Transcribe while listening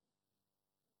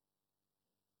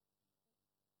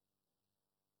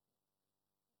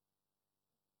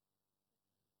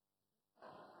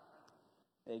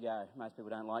There you go. Most people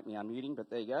don't like me unmuting, but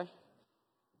there you go.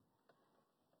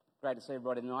 Great to see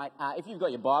everybody tonight. If you've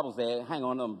got your Bibles there, hang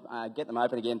on to them. Get them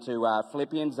open again to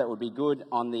Philippians. That would be good.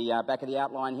 On the back of the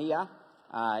outline here,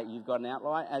 you've got an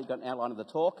outline. You've got an outline of the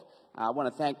talk. I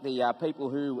want to thank the people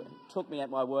who took me at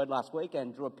my word last week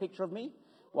and drew a picture of me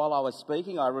while I was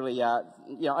speaking. I really, I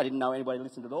didn't know anybody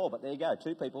listened at all, but there you go.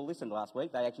 2 people listened last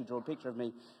week. They actually drew a picture of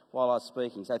me while I was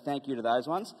speaking. So thank you to those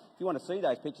ones. If you want to see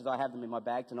those pictures, I have them in my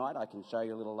bag tonight. I can show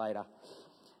you a little later.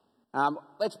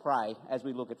 Let's pray as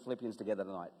we look at Philippians together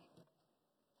tonight.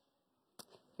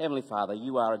 Heavenly Father,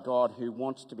 you are a God who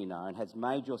wants to be known, has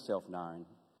made yourself known.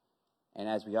 And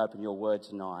as we open your word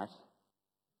tonight,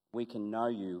 we can know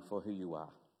you for who you are.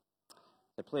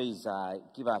 So please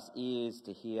give us ears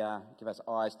to hear, give us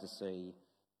eyes to see,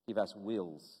 give us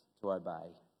wills to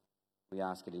obey. We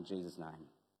ask it in Jesus' name.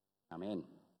 Amen.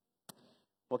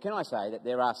 Well, can I say that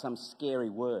there are some scary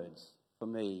words for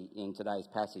me in today's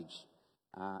passage.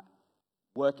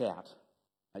 Workout.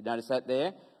 I noticed that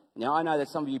there. Now, I know that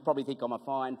some of you probably think I'm a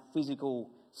fine physical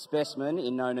specimen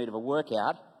in no need of a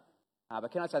workout,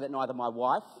 but can I say that neither my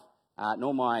wife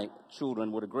nor my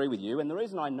children would agree with you, and the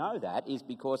reason I know that is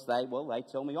because they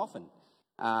tell me often,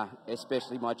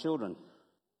 especially my children.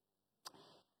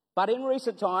 But in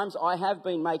recent times, I have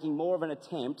been making more of an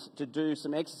attempt to do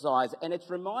some exercise, and it's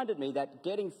reminded me that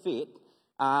getting fit,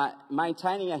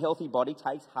 maintaining a healthy body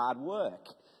takes hard work.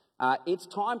 It's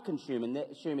time-consuming.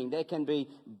 There can be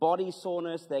body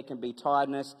soreness, there can be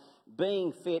tiredness.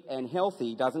 Being fit and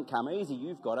healthy doesn't come easy.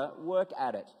 You've got to work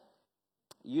at it.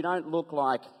 You don't look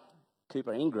like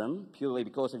Cooper Ingram purely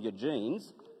because of your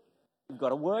genes. You've got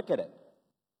to work at it.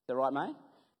 Is that right, mate?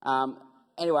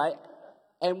 Anyway,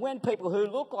 and when people who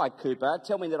look like Cooper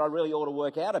tell me that I really ought to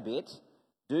work out a bit,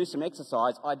 do some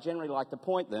exercise, I generally like to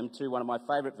point them to one of my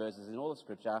favourite verses in all of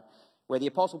Scripture, where the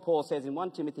Apostle Paul says in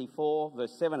 1 Timothy 4,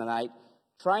 verse 7 and 8,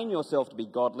 "Train yourself to be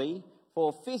godly,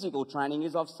 for physical training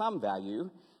is of some value,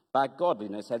 but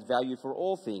godliness has value for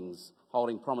all things,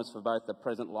 holding promise for both the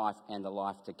present life and the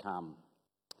life to come."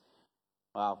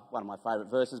 Well, one of my favourite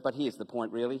verses, but here's the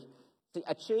point really. See,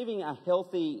 achieving a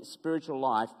healthy spiritual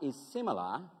life is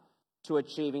similar to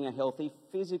achieving a healthy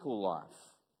physical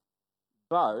life.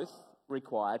 Both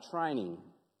require training,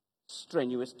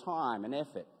 strenuous time and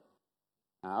effort.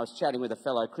 I was chatting with a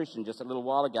fellow Christian just a little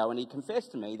while ago, and he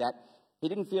confessed to me that he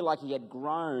didn't feel like he had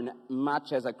grown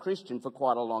much as a Christian for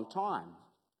quite a long time.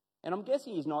 And I'm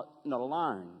guessing he's not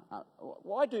alone.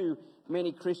 Why do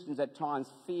many Christians at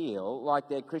times feel like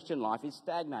their Christian life is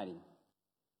stagnating?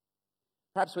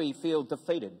 Perhaps we feel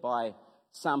defeated by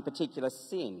some particular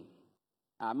sin.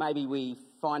 Maybe we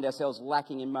find ourselves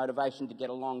lacking in motivation to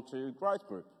get along to growth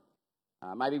group.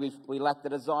 Maybe we lack the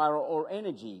desire or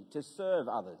energy to serve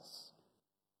others.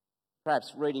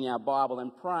 Perhaps reading our Bible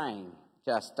and praying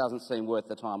just doesn't seem worth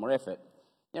the time or effort.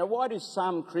 Now, why do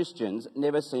some Christians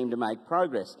never seem to make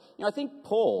progress? I think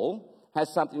Paul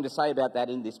has something to say about that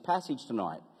in this passage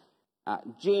tonight.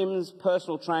 Gyms,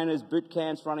 personal trainers, boot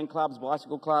camps, running clubs,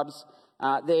 bicycle clubs,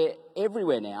 they're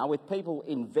everywhere now with people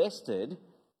invested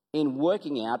in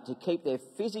working out to keep their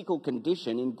physical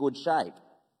condition in good shape.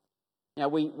 Now,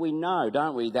 we know,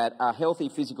 don't we, that a healthy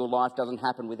physical life doesn't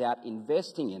happen without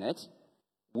investing in it,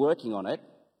 working on it,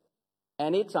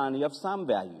 and it's only of some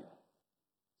value.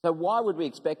 So why would we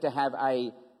expect to have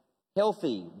a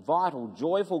healthy, vital,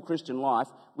 joyful Christian life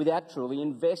without truly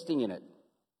investing in it?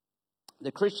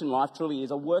 The Christian life truly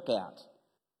is a workout,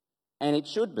 and it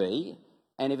should be,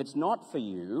 and if it's not for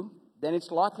you, then it's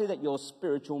likely that your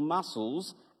spiritual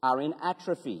muscles are in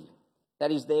atrophy. That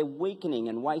is, they're weakening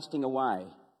and wasting away.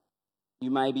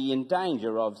 You may be in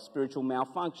danger of spiritual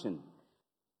malfunction.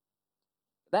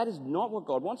 That is not what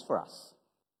God wants for us.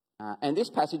 And this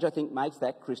passage, I think, makes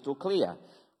that crystal clear.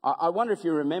 I wonder if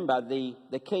you remember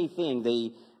the key thing,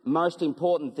 the most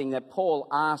important thing that Paul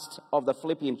asked of the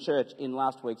Philippian church in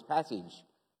last week's passage.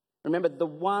 Remember, the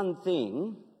one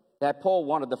thing that Paul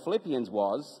wanted the Philippians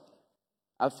was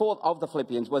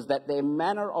that their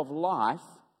manner of life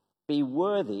be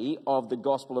worthy of the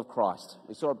gospel of Christ.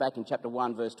 We saw it back in chapter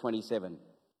 1, verse 27.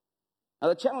 Now,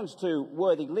 the challenge to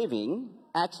worthy living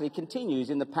actually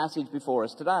continues in the passage before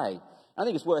us today. I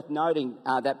think it's worth noting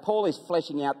that Paul is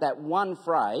fleshing out that one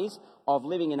phrase of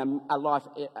living in a life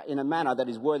in a manner that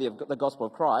is worthy of the gospel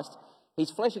of Christ. He's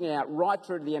fleshing it out right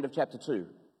through to the end of chapter 2.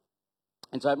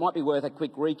 And so it might be worth a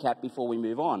quick recap before we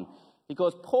move on,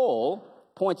 because Paul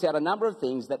points out a number of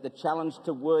things that the challenge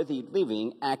to worthy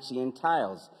living actually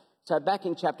entails. So back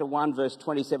in chapter 1, verse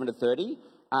 27 to 30,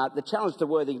 the challenge to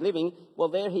worthy living, well,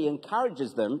 there he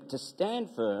encourages them to stand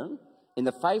firm in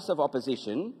the face of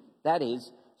opposition, that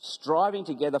is, striving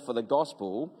together for the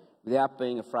gospel without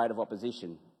being afraid of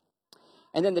opposition.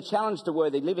 And then the challenge to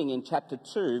worthy living in chapter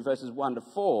 2, verses 1 to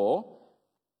 4,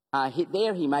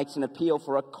 there he makes an appeal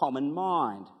for a common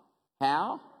mind.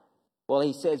 How? Well,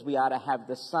 he says we are to have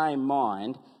the same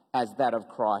mind as that of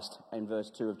Christ in verse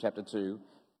 2 of chapter 2.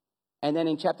 And then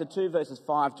in chapter 2, verses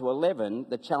 5 to 11,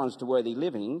 the challenge to worthy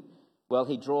living, well,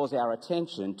 he draws our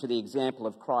attention to the example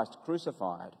of Christ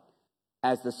crucified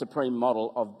as the supreme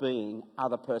model of being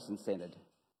other-person-centred.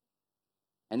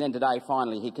 And then today,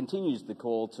 finally, he continues the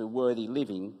call to worthy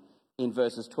living in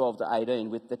verses 12 to 18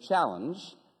 with the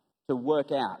challenge to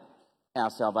work out our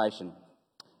salvation.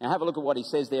 Now have a look at what he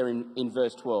says there in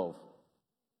verse 12.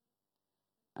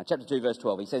 Chapter 2, verse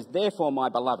 12. He says, "Therefore, my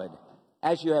beloved,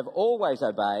 as you have always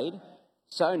obeyed,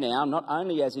 so now, not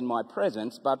only as in my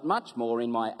presence, but much more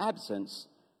in my absence,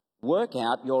 work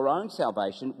out your own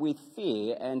salvation with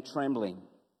fear and trembling."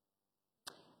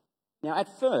 Now,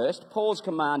 at first, Paul's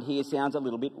command here sounds a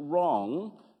little bit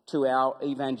wrong to our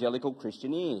evangelical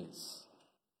Christian ears.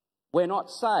 We're not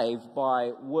saved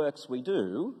by works we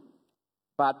do,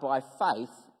 but by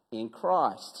faith in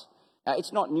Christ.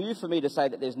 It's not new for me to say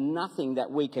that there's nothing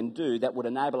that we can do that would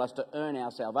enable us to earn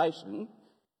our salvation,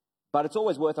 but it's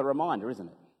always worth a reminder, isn't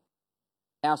it?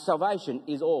 Our salvation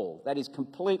is all, that is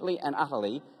completely and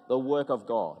utterly the work of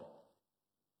God.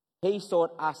 He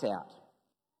sought us out.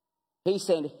 He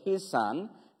sent his Son,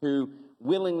 who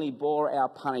willingly bore our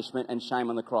punishment and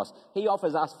shame on the cross. He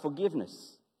offers us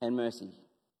forgiveness and mercy.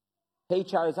 He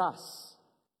chose us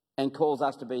and calls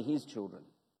us to be his children.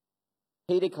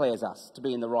 He declares us to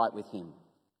be in the right with him.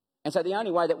 And so the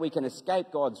only way that we can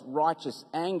escape God's righteous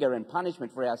anger and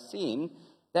punishment for our sin,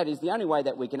 that is, the only way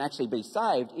that we can actually be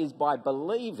saved, is by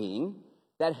believing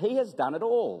that he has done it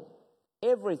all.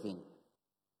 Everything.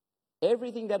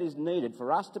 Everything that is needed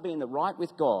for us to be in the right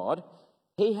with God,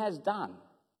 he has done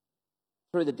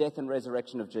through the death and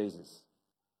resurrection of Jesus.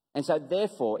 And so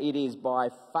therefore it is by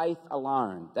faith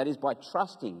alone, that is by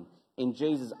trusting in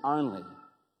Jesus only,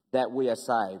 that we are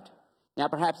saved. Now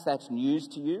perhaps that's news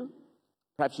to you.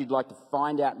 Perhaps you'd like to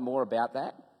find out more about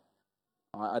that.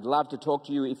 I'd love to talk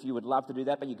to you if you would love to do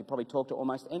that, but you could probably talk to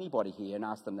almost anybody here and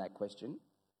ask them that question.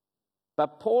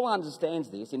 But Paul understands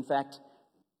this. In fact,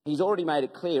 he's already made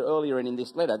it clear earlier in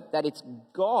this letter that it's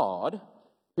God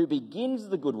who begins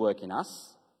the good work in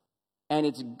us, and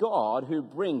it's God who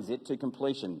brings it to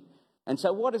completion. And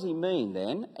so what does he mean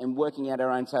then in working out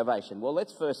our own salvation? Well,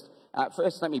 let's first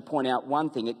let me point out one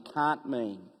thing it can't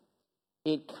mean.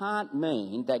 It can't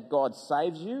mean that God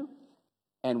saves you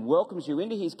and welcomes you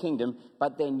into his kingdom,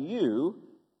 but then you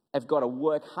have got to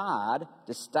work hard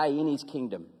to stay in his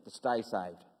kingdom, to stay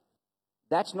saved.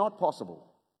 That's not possible,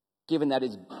 given that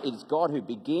it's God who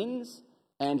begins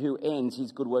and who ends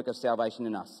his good work of salvation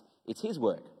in us. It's his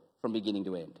work from beginning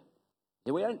to end.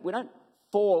 We don't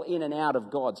fall in and out of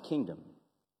God's kingdom,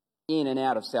 in and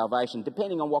out of salvation,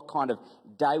 depending on what kind of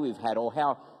day we've had or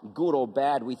how good or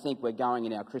bad we think we're going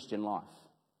in our Christian life.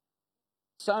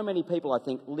 So many people, I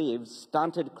think, live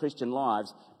stunted Christian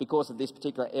lives because of this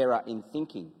particular error in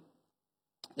thinking.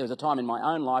 There was a time in my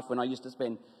own life when I used to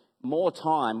spend more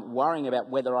time worrying about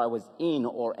whether I was in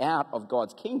or out of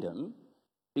God's kingdom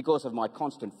because of my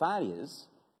constant failures,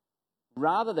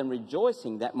 rather than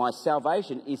rejoicing that my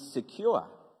salvation is secure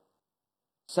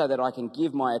so that I can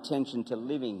give my attention to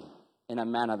living in a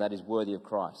manner that is worthy of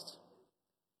Christ.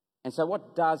 And so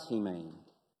what does he mean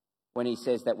when he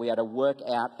says that we are to work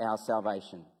out our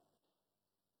salvation?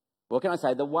 Well, can I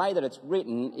say, the way that it's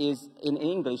written is, in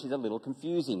English, is a little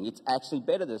confusing. It's actually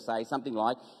better to say something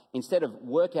like, instead of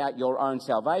work out your own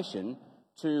salvation,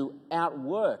 to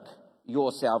outwork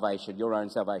your salvation, your own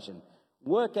salvation.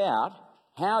 Work out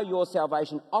how your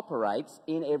salvation operates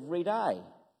in every day.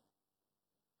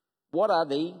 What are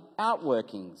the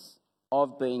outworkings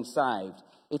of being saved?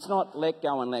 It's not let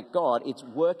go and let God, it's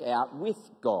work out with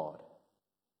God.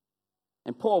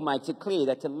 And Paul makes it clear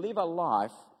that to live a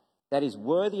life that is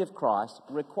worthy of Christ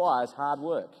requires hard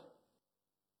work.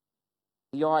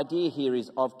 The idea here is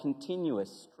of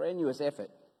continuous, strenuous effort.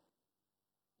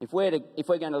 If we're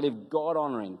going to live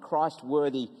God-honouring,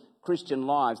 Christ-worthy Christian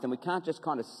lives, then we can't just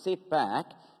kind of sit back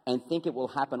and think it will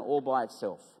happen all by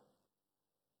itself.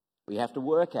 We have to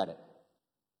work at it.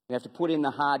 We have to put in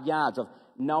the hard yards of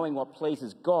knowing what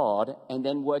pleases God and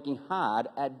then working hard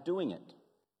at doing it.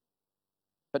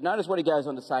 But notice what he goes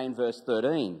on to say in verse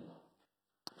 13.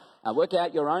 Work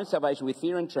out your own salvation with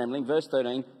fear and trembling. Verse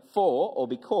 13, for or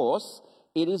because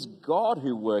it is God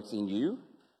who works in you,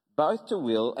 both to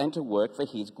will and to work for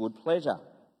his good pleasure.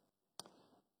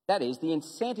 That is, the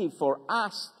incentive for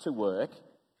us to work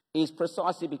is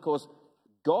precisely because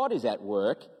God is at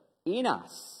work in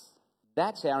us.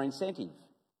 That's our incentive.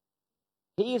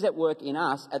 He is at work in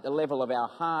us at the level of our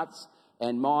hearts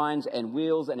and minds and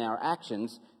wills and our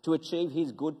actions to achieve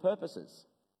his good purposes.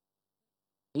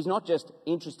 He's not just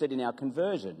interested in our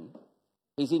conversion,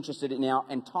 he's interested in our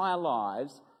entire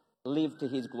lives lived to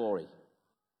his glory.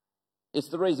 It's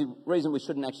the reason we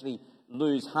shouldn't actually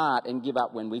lose heart and give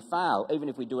up when we fail, even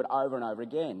if we do it over and over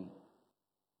again.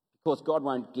 Of course, God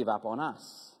won't give up on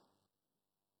us.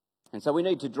 And so we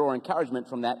need to draw encouragement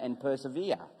from that and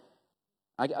persevere.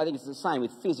 I think it's the same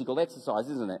with physical exercise,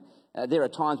 isn't it? There are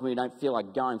times when we don't feel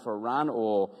like going for a run,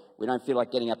 or we don't feel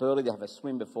like getting up early to have a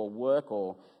swim before work,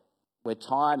 or we're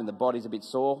tired and the body's a bit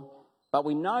sore. But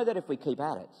we know that if we keep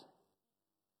at it,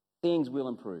 things will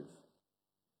improve.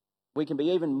 We can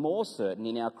be even more certain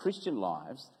in our Christian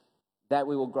lives that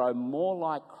we will grow more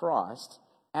like Christ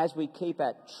as we keep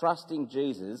at trusting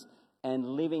Jesus and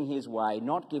living his way,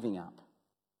 not giving up,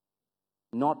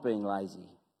 not being lazy.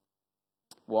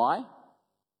 Why?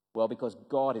 Well, because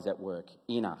God is at work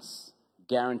in us,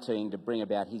 guaranteeing to bring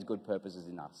about his good purposes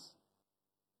in us.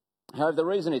 However, the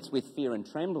reason it's with fear and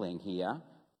trembling here,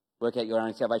 work out your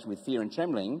own salvation with fear and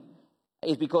trembling,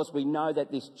 is because we know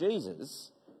that this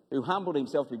Jesus, who humbled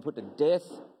himself to be put to death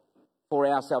for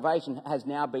our salvation, has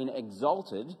now been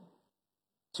exalted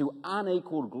to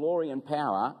unequalled glory and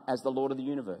power as the Lord of the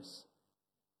universe.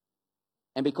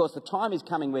 And because the time is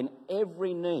coming when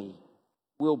every knee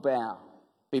will bow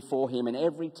before him and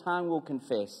every tongue will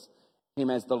confess him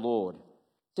as the Lord.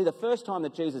 See, the first time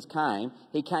that Jesus came,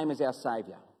 he came as our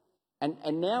Saviour.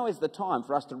 And now is the time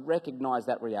for us to recognise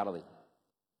that reality.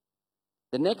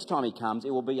 The next time he comes, it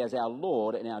will be as our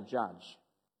Lord and our Judge.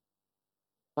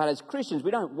 But as Christians,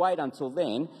 we don't wait until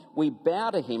then. We bow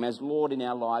to him as Lord in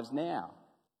our lives now.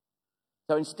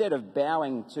 So instead of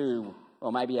bowing to,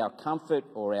 or maybe our comfort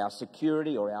or our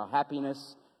security or our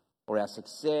happiness or our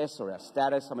success or our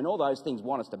status, all those things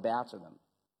want us to bow to them.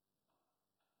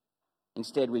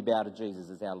 Instead, we bow to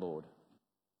Jesus as our Lord.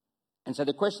 And so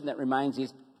the question that remains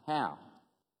is, how?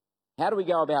 How do we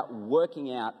go about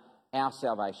working out our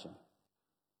salvation?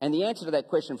 And the answer to that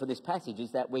question from this passage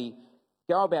is that we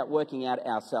go about working out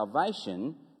our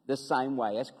salvation the same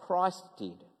way as Christ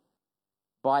did,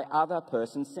 by other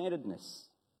person-centeredness.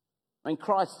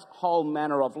 Christ's whole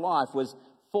manner of life was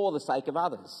for the sake of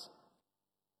others.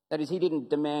 That is, he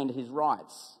didn't demand his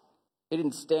rights. He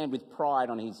didn't stand with pride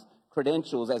on his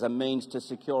credentials as a means to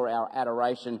secure our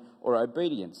adoration or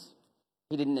obedience.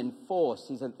 He didn't enforce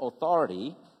his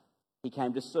authority. He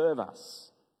came to serve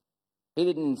us. He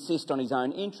didn't insist on his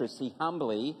own interests. He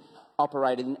humbly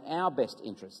operated in our best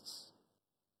interests.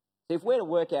 So if we're to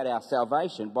work out our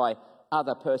salvation by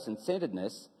other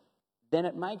person-centeredness, then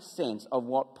it makes sense of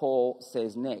what Paul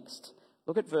says next.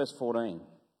 Look at verse 14.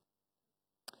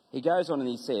 He goes on and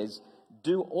he says,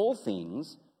 "Do all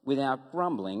things without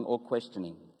grumbling or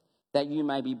questioning, that you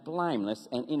may be blameless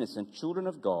and innocent children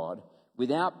of God,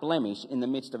 without blemish in the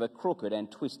midst of a crooked and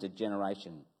twisted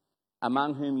generation,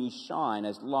 among whom you shine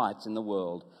as lights in the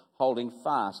world, holding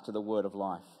fast to the word of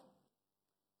life."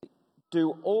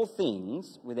 Do all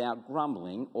things without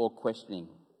grumbling or questioning.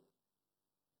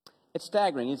 It's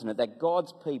staggering, isn't it, that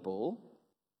God's people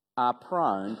are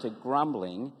prone to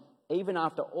grumbling even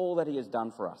after all that he has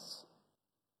done for us.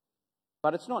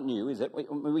 But it's not new, is it?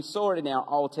 We saw it in our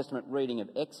Old Testament reading of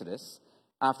Exodus.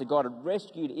 After God had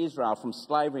rescued Israel from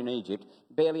slavery in Egypt,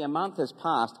 barely a month has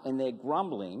passed and they're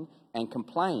grumbling and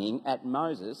complaining at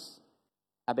Moses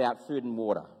about food and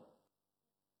water.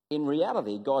 In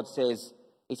reality, God says,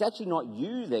 it's actually not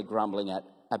you they're grumbling at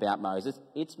about Moses,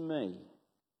 it's me.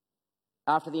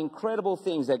 After the incredible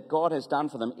things that God has done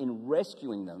for them in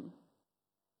rescuing them,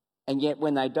 and yet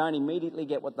when they don't immediately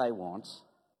get what they want,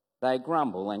 they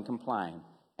grumble and complain.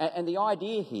 And the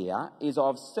idea here is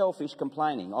of selfish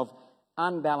complaining, of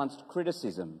unbalanced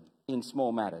criticism in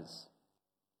small matters,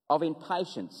 of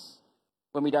impatience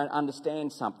when we don't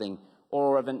understand something,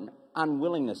 or of an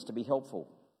unwillingness to be helpful.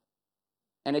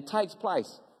 And it takes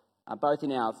place both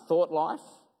in our thought life,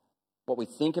 what we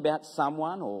think about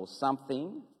someone or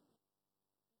something,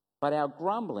 but our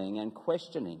grumbling and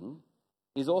questioning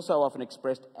is also often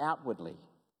expressed outwardly,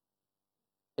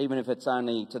 even if it's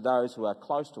only to those who are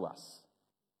close to us.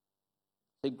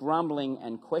 The grumbling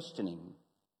and questioning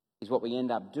is what we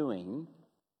end up doing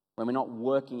when we're not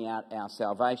working out our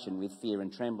salvation with fear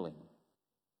and trembling.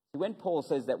 When Paul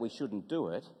says that we shouldn't do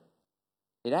it,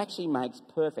 it actually makes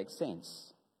perfect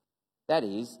sense. That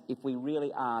is, if we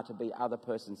really are to be other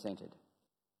person-centred.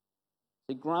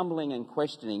 The grumbling and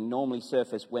questioning normally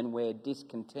surface when we're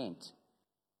discontent,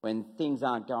 when things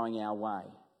aren't going our way.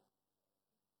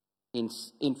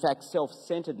 In fact,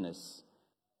 self-centeredness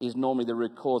is normally the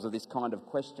root cause of this kind of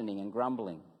questioning and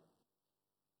grumbling.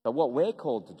 But what we're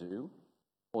called to do,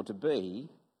 or to be,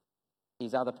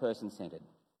 is other person-centred.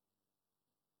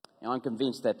 Now, I'm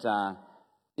convinced that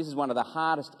this is one of the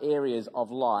hardest areas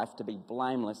of life to be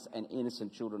blameless and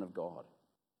innocent children of God.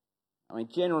 I mean,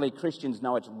 generally Christians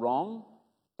know it's wrong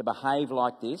to behave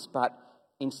like this, but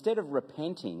instead of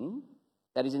repenting,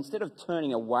 that is, instead of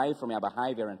turning away from our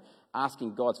behaviour and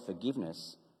asking God's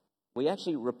forgiveness, we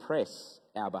actually repress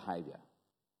our behaviour.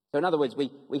 So in other words,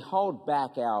 we hold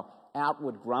back our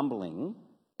outward grumbling,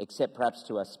 except perhaps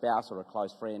to a spouse or a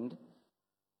close friend.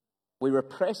 We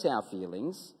repress our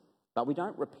feelings, but we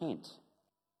don't repent.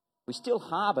 We still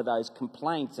harbour those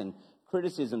complaints and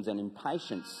criticisms and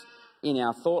impatience in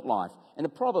our thought life. And the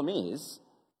problem is,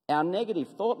 our negative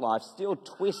thought life still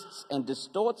twists and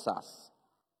distorts us.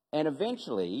 And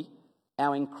eventually,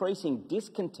 our increasing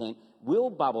discontent will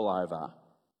bubble over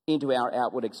into our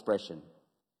outward expression.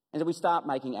 And so we start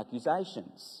making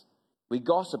accusations. We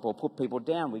gossip or put people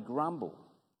down. We grumble.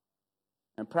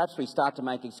 And perhaps we start to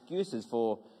make excuses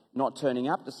for not turning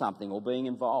up to something or being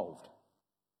involved.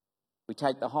 We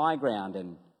take the high ground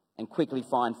and quickly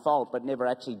find fault, but never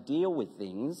actually deal with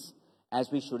things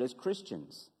as we should as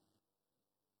Christians.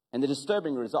 And the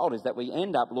disturbing result is that we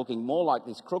end up looking more like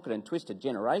this crooked and twisted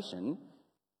generation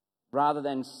rather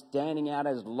than standing out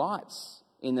as lights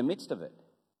in the midst of it.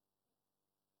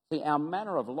 See, our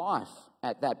manner of life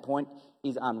at that point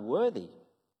is unworthy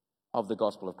of the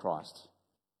gospel of Christ.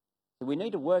 So we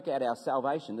need to work out our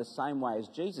salvation the same way as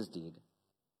Jesus did.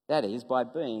 That is, by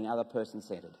being other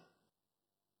person-centred.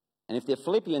 And if the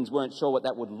Philippians weren't sure what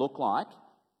that would look like,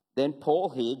 then Paul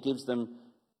here gives them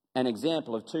an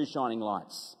example of two shining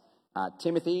lights.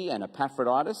 Timothy and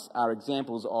Epaphroditus are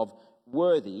examples of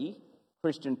worthy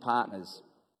Christian partners.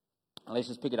 Let's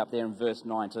just pick it up there in verse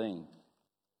 19.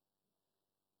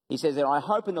 He says that, I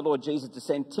hope in the Lord Jesus to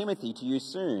send Timothy to you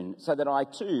soon, so that I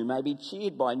too may be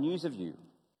cheered by news of you.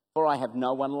 For I have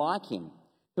no one like him,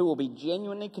 who will be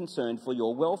genuinely concerned for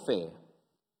your welfare.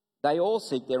 They all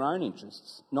seek their own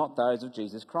interests, not those of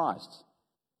Jesus Christ.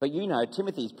 But you know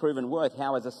Timothy's proven worth,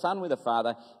 how as a son with a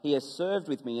father he has served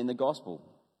with me in the gospel.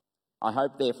 I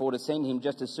hope therefore to send him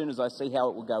just as soon as I see how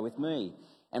it will go with me.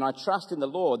 And I trust in the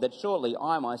Lord that shortly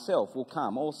I myself will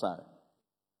come also.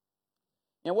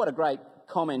 Now what a great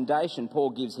commendation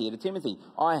Paul gives here to Timothy.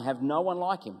 I have no one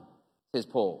like him, says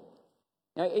Paul.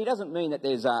 Now, he doesn't mean that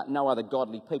there's no other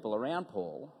godly people around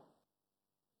Paul,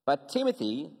 but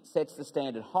Timothy sets the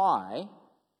standard high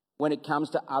when it comes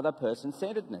to other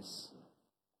person-centeredness.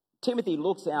 Timothy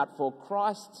looks out for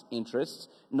Christ's interests,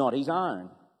 not his own.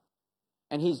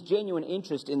 And his genuine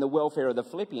interest in the welfare of the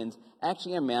Philippians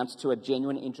actually amounts to a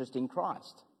genuine interest in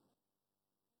Christ.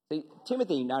 See,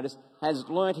 Timothy, notice, has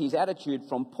learnt his attitude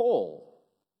from Paul,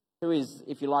 who is,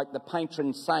 if you like, the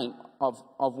patron saint of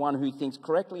one who thinks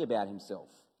correctly about himself.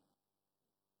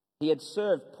 He had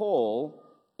served Paul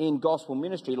in gospel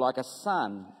ministry like a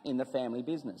son in the family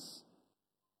business.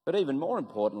 But even more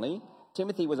importantly,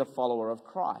 Timothy was a follower of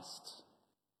Christ,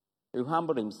 who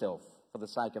humbled himself for the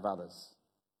sake of others.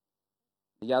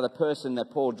 The other person that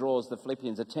Paul draws the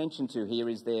Philippians' attention to here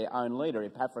is their own leader,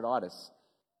 Epaphroditus.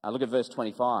 Look at verse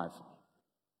 25.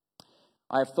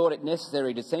 I have thought it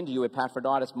necessary to send to you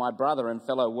Epaphroditus, my brother and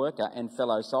fellow worker and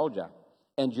fellow soldier,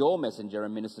 and your messenger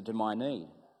and minister to my need.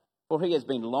 For he has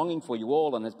been longing for you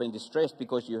all and has been distressed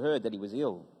because you heard that he was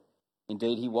ill.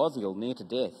 Indeed, he was ill, near to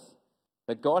death.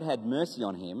 But God had mercy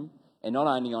on him, and not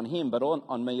only on him, but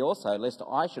on me also, lest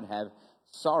I should have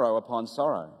sorrow upon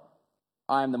sorrow.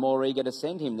 I am the more eager to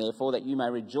send him, therefore, that you may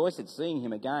rejoice at seeing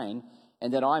him again,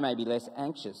 and that I may be less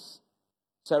anxious.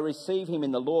 So receive him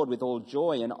in the Lord with all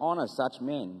joy and honour such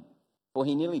men, for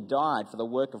he nearly died for the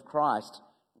work of Christ,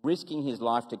 risking his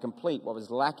life to complete what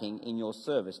was lacking in your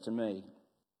service to me.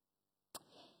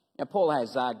 Now, Paul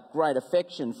has great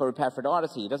affection for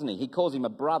Epaphroditus here, doesn't he? He calls him a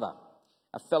brother,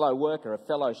 a fellow worker, a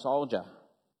fellow soldier.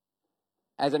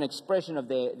 As an expression of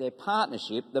their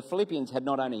partnership, the Philippians had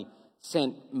not only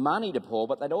sent money to Paul,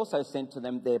 but they'd also sent to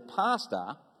them their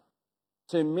pastor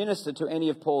to minister to any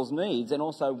of Paul's needs and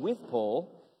also with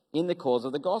Paul in the cause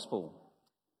of the gospel.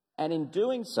 And in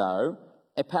doing so,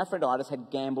 Epaphroditus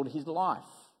had gambled his life.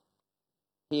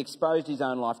 He exposed his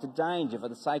own life to danger for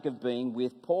the sake of being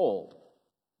with Paul.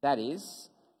 That is,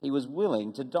 he was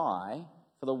willing to die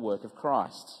for the work of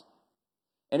Christ.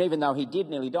 And even though he did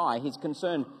nearly die, his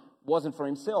concern wasn't for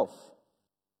himself.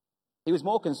 He was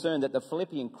more concerned that the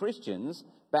Philippian Christians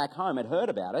back home had heard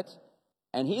about it,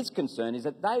 and his concern is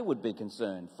that they would be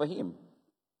concerned for him.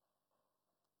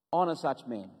 Honour such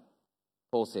men,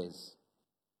 Paul says.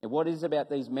 And what is it about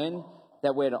these men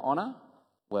that we're to honour?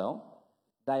 Well,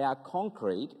 they are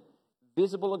concrete,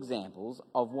 visible examples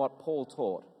of what Paul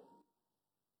taught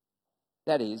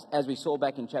That is, as we saw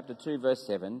back in chapter 2, verse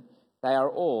 7, they are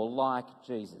all like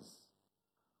Jesus,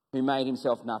 who made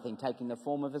himself nothing, taking the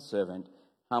form of a servant,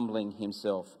 humbling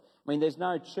himself. I mean, there's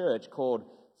no church called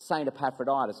Saint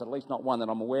Epaphroditus, at least not one that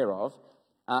I'm aware of.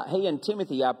 He and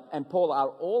Timothy and Paul are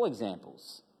all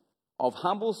examples of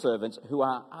humble servants who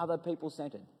are other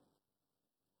people-centred.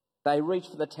 They reach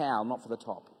for the towel, not for the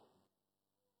top.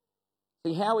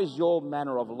 See, how is your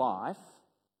manner of life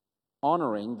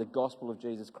honouring the gospel of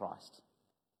Jesus Christ?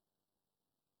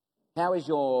 How is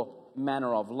your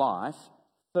manner of life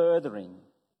furthering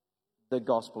the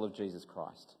gospel of Jesus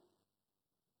Christ?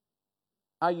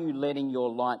 Are you letting your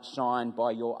light shine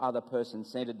by your other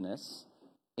person-centeredness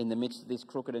in the midst of this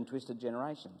crooked and twisted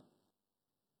generation?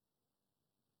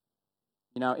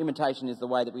 You know, imitation is the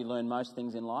way that we learn most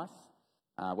things in life,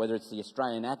 whether it's the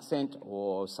Australian accent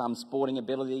or some sporting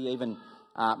ability, even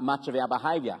much of our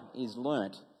behaviour is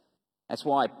learnt. That's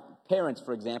why parents,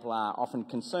 for example, are often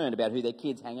concerned about who their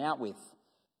kids hang out with.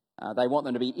 They want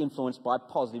them to be influenced by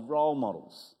positive role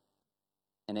models.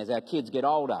 And as our kids get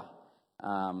older,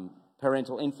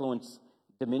 parental influence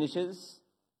diminishes,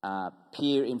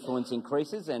 peer influence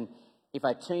increases, and if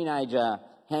a teenager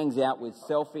hangs out with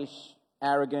selfish,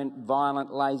 arrogant,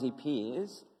 violent, lazy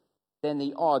peers, then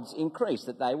the odds increase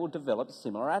that they will develop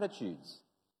similar attitudes.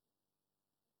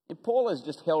 And Paul has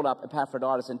just held up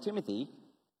Epaphroditus and Timothy,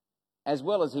 as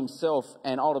well as himself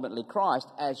and ultimately Christ,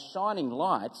 as shining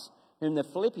lights whom the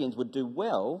Philippians would do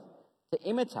well to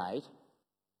imitate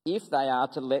if they are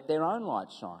to let their own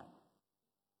light shine.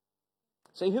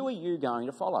 See, who are you going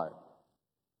to follow?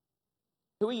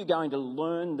 Who are you going to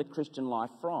learn the Christian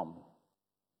life from,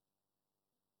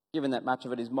 given that much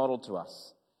of it is modelled to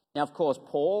us? Now, of course,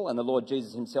 Paul and the Lord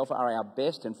Jesus himself are our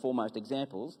best and foremost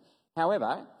examples.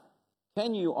 However,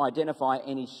 can you identify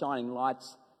any shining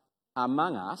lights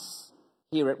among us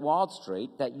here at Wild Street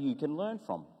that you can learn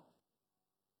from?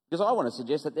 Because I want to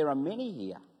suggest that there are many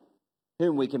here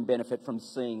whom we can benefit from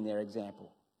seeing their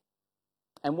example.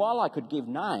 And while I could give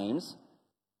names,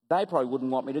 they probably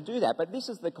wouldn't want me to do that, but this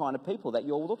is the kind of people that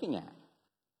you're looking at.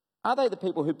 Are they the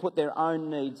people who put their own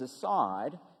needs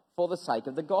aside for the sake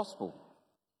of the gospel?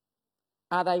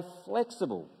 Are they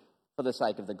flexible for the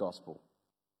sake of the gospel?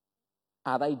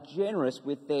 Are they generous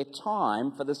with their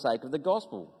time for the sake of the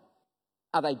gospel?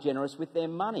 Are they generous with their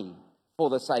money for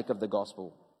the sake of the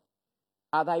gospel?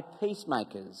 Are they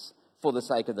peacemakers for the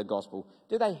sake of the gospel?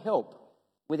 Do they help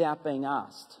without being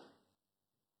asked?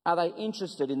 Are they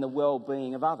interested in the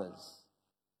well-being of others?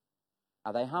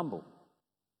 Are they humble?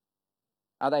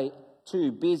 Are they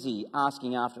too busy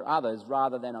asking after others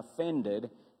rather than offended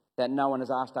that no one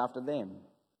has asked after them?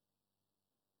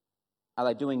 Are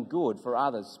they doing good for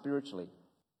others spiritually?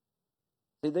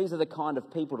 See, these are the kind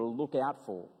of people to look out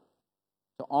for,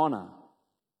 to honour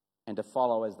and to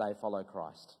follow as they follow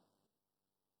Christ.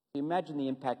 Imagine the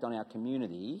impact on our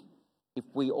community if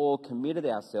we all committed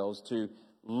ourselves to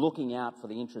looking out for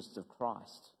the interests of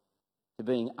Christ, to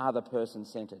being other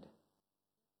person-centred.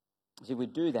 See, if we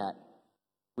do that,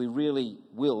 we really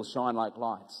will shine like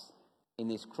lights in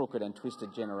this crooked and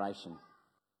twisted generation.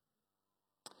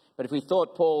 But if we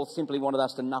thought Paul simply wanted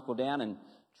us to knuckle down and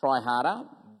try harder,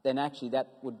 then actually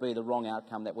that would be the wrong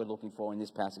outcome that we're looking for in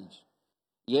this passage.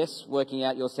 Yes, working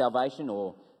out your salvation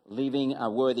or living a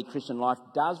worthy Christian life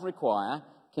does require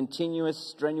continuous,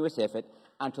 strenuous effort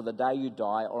until the day you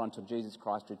die or until Jesus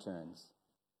Christ returns.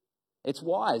 It's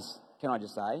wise, can I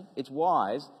just say, it's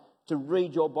wise to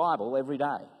read your Bible every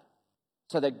day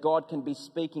so that God can be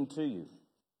speaking to you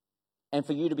and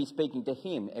for you to be speaking to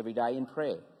him every day in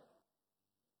prayer.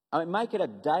 I mean, make it a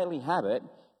daily habit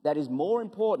that is more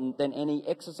important than any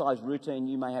exercise routine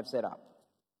you may have set up.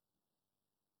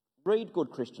 Read good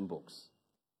Christian books.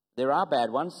 There are bad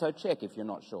ones, so check if you're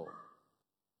not sure.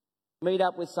 Meet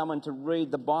up with someone to read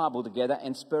the Bible together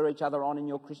and spur each other on in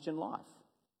your Christian life.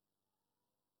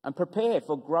 And prepare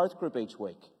for growth group each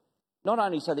week, not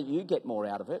only so that you get more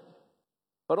out of it,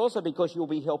 but also because you'll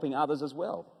be helping others as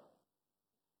well.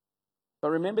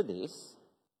 But remember this,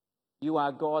 you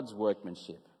are God's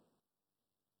workmanship.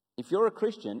 If you're a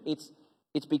Christian,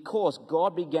 it's because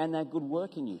God began that good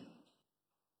work in you.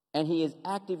 And he is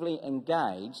actively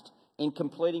engaged in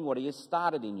completing what he has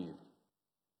started in you.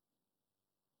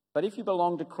 But if you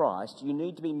belong to Christ, you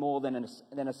need to be more than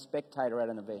a spectator at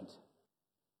an event.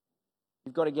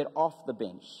 You've got to get off the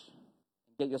bench,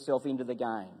 get yourself into the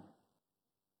game.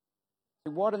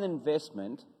 So what an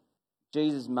investment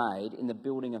Jesus made in the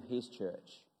building of his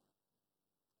church.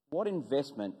 What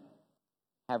investment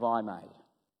have I made?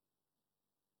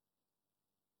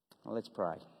 Well, let's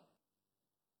pray.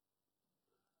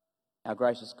 Our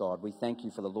gracious God, we thank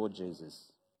you for the Lord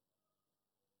Jesus.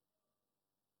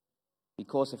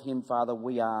 Because of him, Father,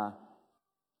 we have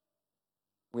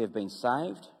been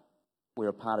saved. We're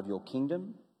a part of your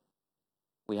kingdom.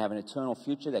 We have an eternal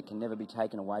future that can never be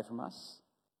taken away from us.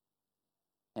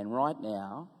 And right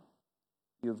now,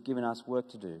 you have given us work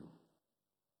to do,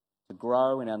 to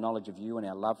grow in our knowledge of you and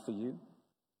our love for you, to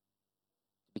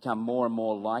become more and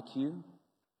more like you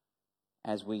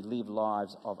as we live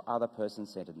lives of other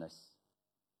person-centeredness.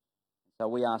 So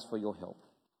we ask for your help.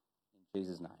 In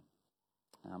Jesus' name.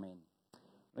 Amen.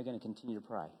 We're going to continue to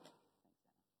pray.